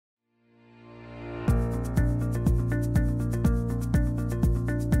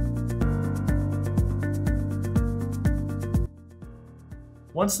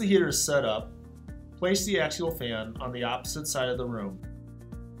Once the heater is set up, place the axial fan on the opposite side of the room.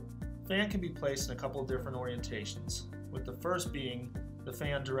 The fan can be placed in a couple of different orientations, with the first being the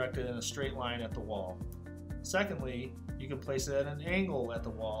fan directed in a straight line at the wall. Secondly, you can place it at an angle at the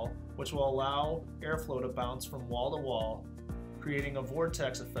wall, which will allow airflow to bounce from wall to wall, creating a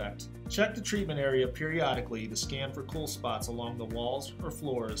vortex effect. Check the treatment area periodically to scan for cool spots along the walls or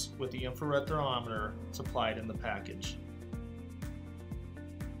floors with the infrared thermometer supplied in the package.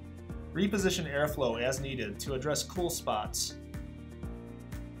 Reposition airflow as needed to address cool spots.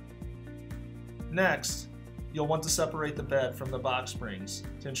 Next, you'll want to separate the bed from the box springs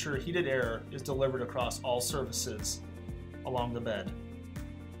to ensure heated air is delivered across all surfaces along the bed.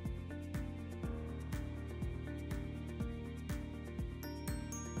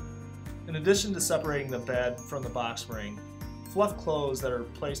 In addition to separating the bed from the box spring, fluff clothes that are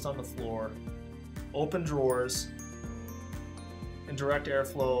placed on the floor, open drawers, and direct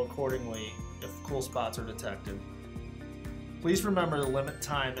airflow accordingly if cool spots are detected. Please remember to limit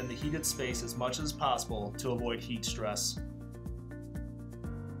time in the heated space as much as possible to avoid heat stress.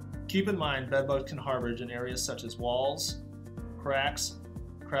 Keep in mind bedbugs can harbor in areas such as walls, cracks,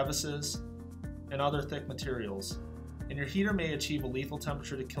 crevices, and other thick materials, and your heater may achieve a lethal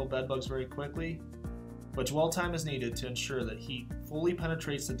temperature to kill bedbugs very quickly, but dwell time is needed to ensure that heat fully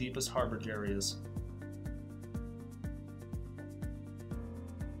penetrates the deepest harborage areas.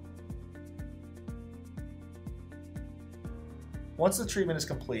 Once the treatment is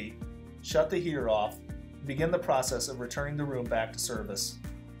complete, shut the heater off and begin the process of returning the room back to service.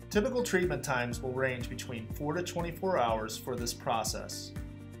 Typical treatment times will range between 4 to 24 hours for this process.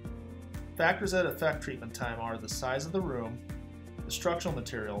 Factors that affect treatment time are the size of the room, the structural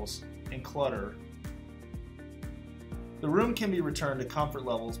materials, and clutter. The room can be returned to comfort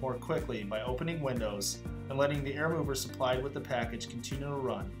levels more quickly by opening windows and letting the air mover supplied with the package continue to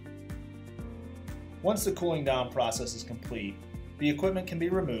run. Once the cooling down process is complete, the equipment can be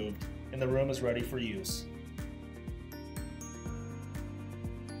removed and the room is ready for use.